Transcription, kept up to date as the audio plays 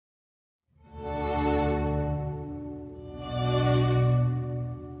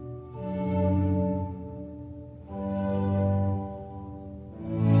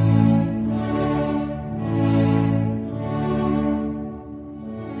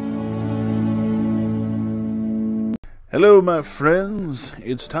Hello, my friends.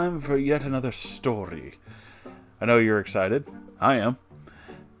 It's time for yet another story. I know you're excited. I am.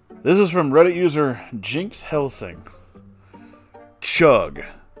 This is from Reddit user Jinx Helsing. Chug.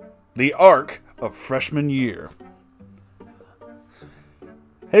 The Arc of Freshman Year.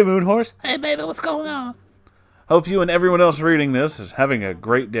 Hey, Moonhorse. Hey, baby, what's going on? Hope you and everyone else reading this is having a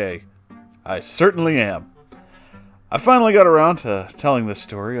great day. I certainly am. I finally got around to telling this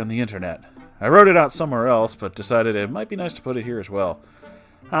story on the internet. I wrote it out somewhere else, but decided it might be nice to put it here as well.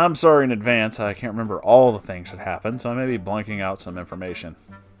 I'm sorry in advance, I can't remember all the things that happened, so I may be blanking out some information.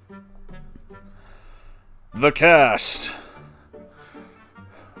 The cast.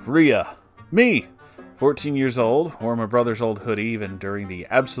 Rhea. Me. 14 years old, wore my brother's old hoodie even during the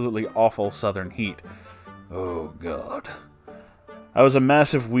absolutely awful southern heat. Oh, God. I was a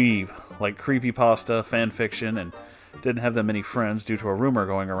massive weeb, like creepypasta, fanfiction, and didn't have that many friends due to a rumor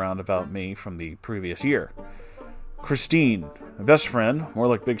going around about me from the previous year. Christine, my best friend, more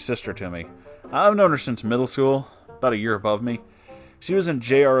like big sister to me. I've known her since middle school, about a year above me. She was in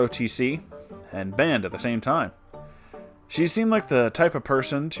JROTC and band at the same time. She seemed like the type of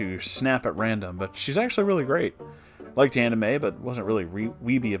person to snap at random, but she's actually really great. Liked anime, but wasn't really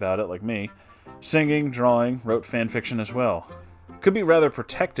weeby about it like me. Singing, drawing, wrote fanfiction as well. Could be rather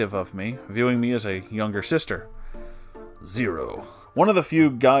protective of me, viewing me as a younger sister. Zero. One of the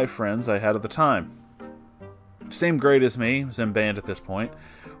few guy friends I had at the time. Same grade as me, was in band at this point.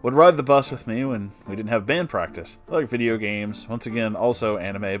 Would ride the bus with me when we didn't have band practice. Like video games, once again also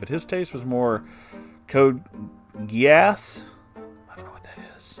anime, but his taste was more Code Geass? I don't know what that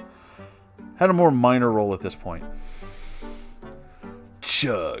is. Had a more minor role at this point.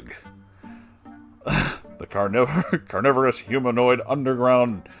 Chug. The carnivorous humanoid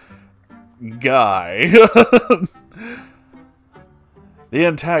underground guy. The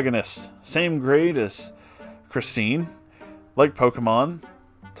antagonist, same grade as Christine, like Pokemon,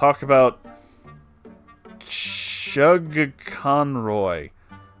 talk about Chug Conroy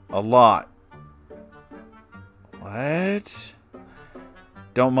a lot. What?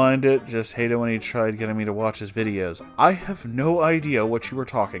 Don't mind it, just hate it when he tried getting me to watch his videos. I have no idea what you were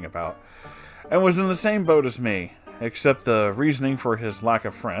talking about, and was in the same boat as me, except the reasoning for his lack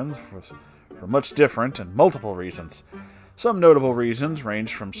of friends were much different and multiple reasons. Some notable reasons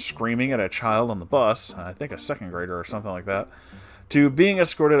ranged from screaming at a child on the bus, I think a second grader or something like that, to being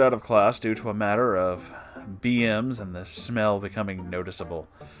escorted out of class due to a matter of BMs and the smell becoming noticeable.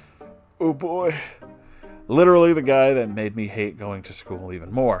 Oh boy. Literally the guy that made me hate going to school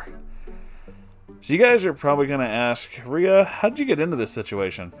even more. So you guys are probably going to ask, Rhea, how'd you get into this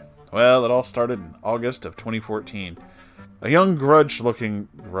situation? Well, it all started in August of 2014. A young grudge-looking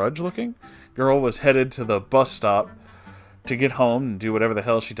girl was headed to the bus stop to get home and do whatever the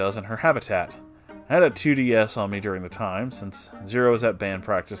hell she does in her habitat. I had a 2DS on me during the time, since Zero was at band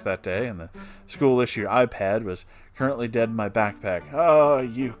practice that day, and the school-issued iPad was currently dead in my backpack. Oh,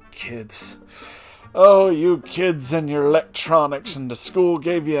 you kids. Oh, you kids and your electronics, and the school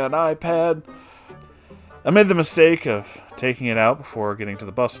gave you an iPad. I made the mistake of taking it out before getting to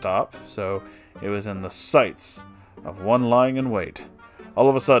the bus stop, so it was in the sights of one lying in wait. All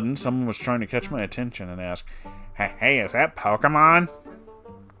of a sudden, someone was trying to catch my attention and asked, Hey, is that Pokemon?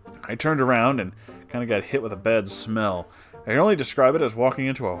 I turned around and kind of got hit with a bad smell. I can only describe it as walking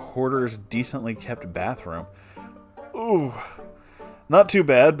into a hoarder's decently kept bathroom. Ooh. Not too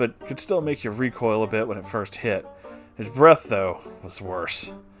bad, but could still make you recoil a bit when it first hit. His breath, though, was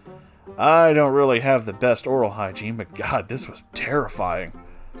worse. I don't really have the best oral hygiene, but God, this was terrifying.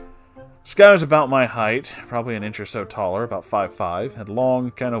 This guy was about my height, probably an inch or so taller, about 5'5", had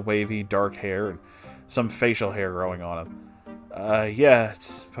long, kind of wavy, dark hair, and some facial hair growing on him. Yeah,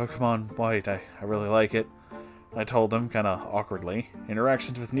 it's Pokemon White. I really like it. I told him, kind of awkwardly.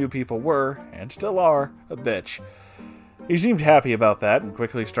 Interactions with new people were, and still are, a bitch. He seemed happy about that, and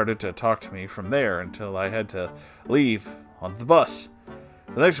quickly started to talk to me from there until I had to leave on the bus.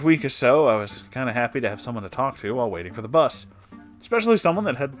 The next week or so, I was kind of happy to have someone to talk to while waiting for the bus. Especially someone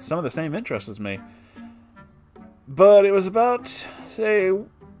that had some of the same interests as me. But it was about, say,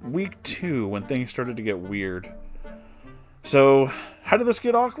 week 2 when things started to get weird. So, how did this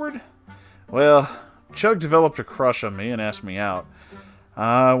get awkward? Well, Chug developed a crush on me and asked me out.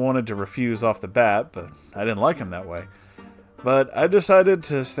 I wanted to refuse off the bat, but I didn't like him that way. But I decided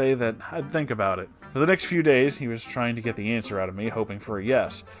to say that I'd think about it. For the next few days, he was trying to get the answer out of me, hoping for a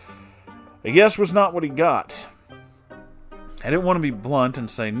yes. A yes was not what he got. I didn't want to be blunt and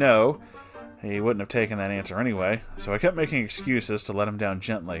say no. He wouldn't have taken that answer anyway, so I kept making excuses to let him down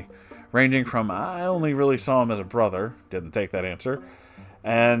gently, ranging from I only really saw him as a brother, didn't take that answer,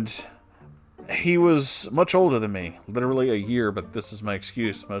 and He was much older than me, literally a year, but this is my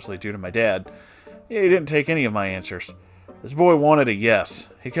excuse, mostly due to my dad. He didn't take any of my answers. This boy wanted a yes.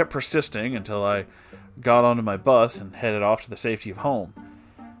 He kept persisting until I got onto my bus and headed off to the safety of home.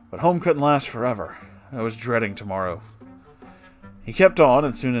 But home couldn't last forever. I was dreading tomorrow. He kept on,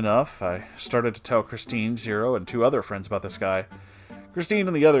 and soon enough, I started to tell Christine, Zero, and 2 other friends about this guy. Christine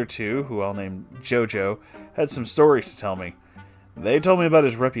and the other 2, who I'll name JoJo, had some stories to tell me. They told me about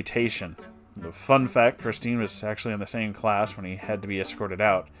his reputation. The fun fact, Christine was actually in the same class when he had to be escorted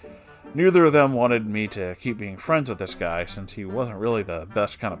out. Neither of them wanted me to keep being friends with this guy, since he wasn't really the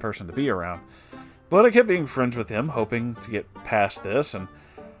best kind of person to be around. But I kept being friends with him, hoping to get past this, and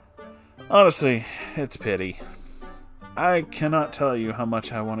honestly, it's pity. I cannot tell you how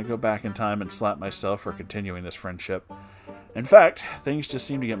much I want to go back in time and slap myself for continuing this friendship. In fact, things just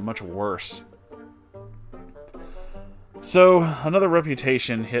seem to get much worse. So, another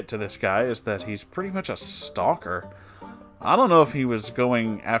reputation hit to this guy is that he's pretty much a stalker. I don't know if he was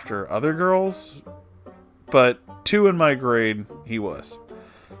going after other girls, but 2 in my grade, he was.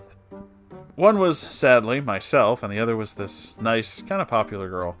 One was, sadly, myself, and the other was this nice, kind of popular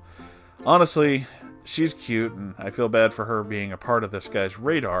girl. Honestly, she's cute, and I feel bad for her being a part of this guy's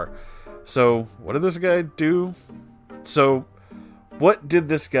radar. So, what did this guy do? What did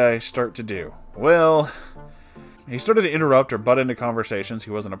this guy start to do? Well, he started to interrupt or butt into conversations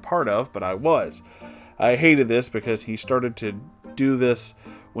he wasn't a part of, but I was. I hated this because he started to do this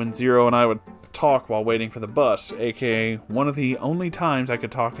when Zero and I would talk while waiting for the bus, aka one of the only times I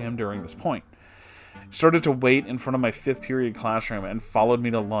could talk to him during this point. He started to wait in front of my 5th period classroom and followed me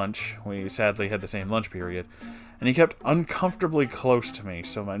to lunch. We sadly had the same lunch period. And he kept uncomfortably close to me,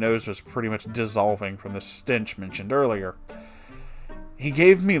 so my nose was pretty much dissolving from the stench mentioned earlier. He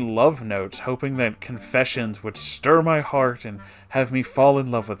gave me love notes, hoping that confessions would stir my heart and have me fall in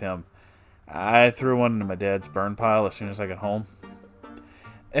love with him. I threw one into my dad's burn pile as soon as I got home.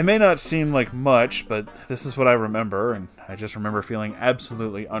 It may not seem like much, but this is what I remember, and I just remember feeling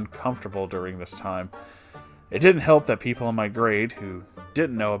absolutely uncomfortable during this time. It didn't help that people in my grade who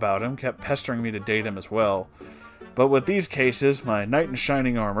didn't know about him kept pestering me to date him as well. But with these cases, my knight in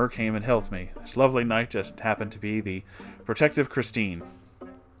shining armor came and helped me. This lovely knight just happened to be the protective Christine.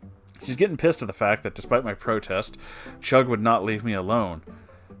 She's getting pissed at the fact that despite my protest, Chug would not leave me alone.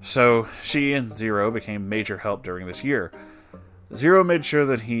 So she and Zero became major help during this year. Zero made sure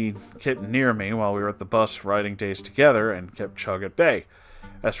that he kept near me while we were at the bus riding days together and kept Chug at bay.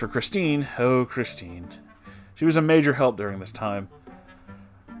 As for Christine, oh Christine. She was a major help during this time.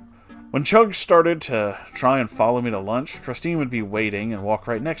 When Chug started to try and follow me to lunch, Christine would be waiting and walk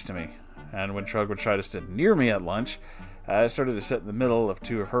right next to me. And when Chug would try to sit near me at lunch, I started to sit in the middle of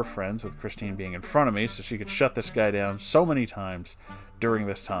 2 of her friends, with Christine being in front of me so she could shut this guy down so many times during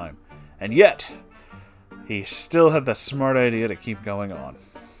this time. And yet, he still had the smart idea to keep going on.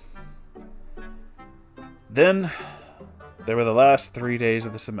 Then, there were the last 3 days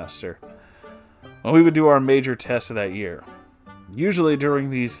of the semester, when we would do our major test of that year. Usually during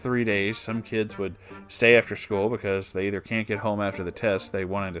these 3 days, some kids would stay after school because they either can't get home after the test they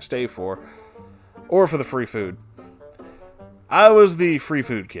wanted to stay for, or for the free food. I was the free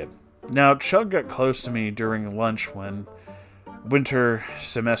food kid. Now, Chug got close to me during lunch when winter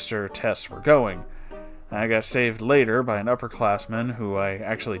semester tests were going. I got saved later by an upperclassman who I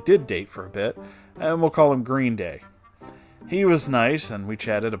actually did date for a bit, and we'll call him Green Day. He was nice, and we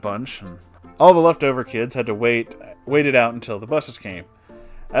chatted a bunch, and all the leftover kids had to wait it out until the buses came.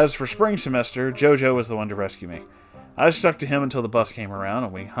 As for spring semester, JoJo was the one to rescue me. I stuck to him until the bus came around,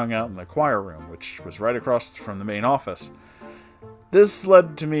 and we hung out in the choir room, which was right across from the main office. This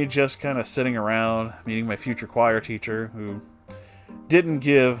led to me just kind of sitting around, meeting my future choir teacher, who didn't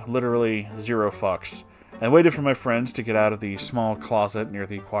give literally 0 fucks. I waited for my friends to get out of the small closet near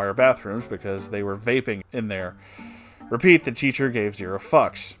the choir bathrooms because they were vaping in there. Repeat, the teacher gave 0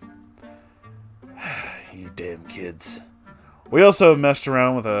 fucks. You damn kids. We also messed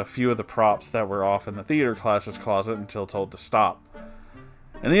around with a few of the props that were off in the theater class's closet until told to stop.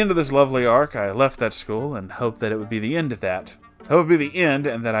 In the end of this lovely arc, I left that school and hoped that it would be the end of that. It would be the end,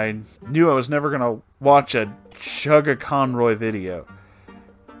 and that I knew I was never going to watch a Chug Conroy video.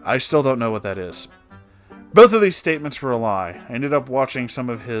 I still don't know what that is. Both of these statements were a lie. I ended up watching some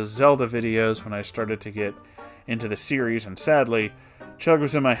of his Zelda videos when I started to get into the series, and sadly, Chug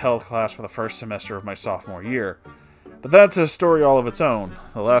was in my health class for the first semester of my sophomore year. But that's a story all of its own,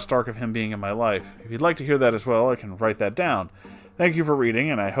 the last arc of him being in my life. If you'd like to hear that as well, I can write that down. Thank you for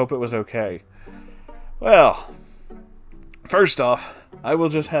reading, and I hope it was okay. Well, first off, I will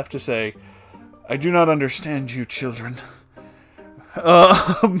just have to say, I do not understand you children.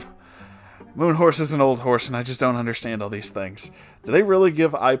 Moonhorse is an old horse, and I just don't understand all these things. Do they really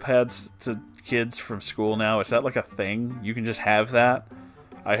give iPads to kids from school now? Is that like a thing? You can just have that?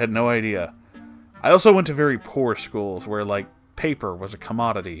 I had no idea. I also went to very poor schools where, like, paper was a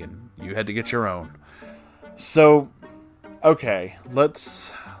commodity, and you had to get your own. So, okay,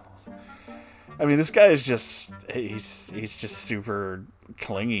 let's... I mean, this guy is just... He's just super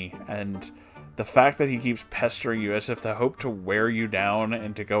clingy, and... the fact that he keeps pestering you as if to hope to wear you down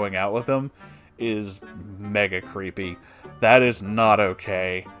into going out with him is mega creepy. That is not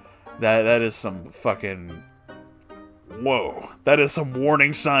okay. That is some fucking... Whoa. That is some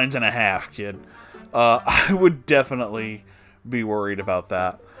warning signs and a half, kid. I would definitely be worried about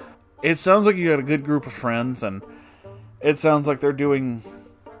that. It sounds like you got a good group of friends, and it sounds like they're doing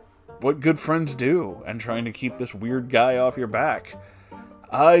what good friends do, and trying to keep this weird guy off your back.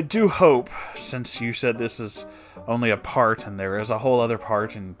 I do hope, since you said this is only a part and there is a whole other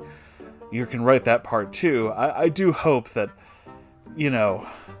part and you can write that part too, I do hope that, you know,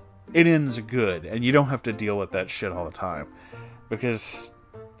 it ends good and you don't have to deal with that shit all the time. Because,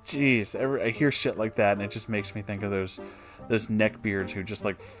 jeez, I hear shit like that and it just makes me think of those neckbeards who just,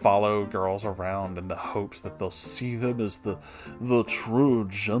 like, follow girls around in the hopes that they'll see them as the true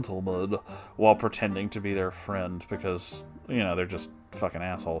gentleman while pretending to be their friend because, you know, they're just fucking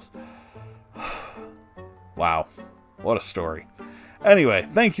assholes. Wow. What a story. Anyway,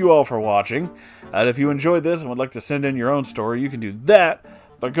 thank you all for watching. And if you enjoyed this and would like to send in your own story, you can do that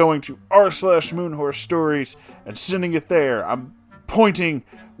by going to r/Moonhorse Stories and sending it there. I'm pointing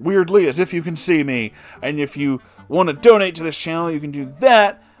weirdly as if you can see me. And if you want to donate to this channel, you can do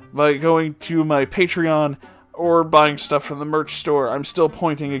that by going to my Patreon or buying stuff from the merch store. I'm still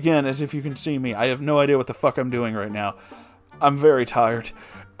pointing again as if you can see me. I have no idea what the fuck I'm doing right now. I'm very tired.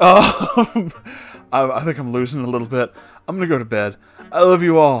 I think I'm losing a little bit. I'm gonna go to bed. I love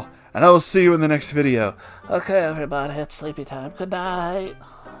you all, and I will see you in the next video. Okay, everybody, it's sleepy time. Good night.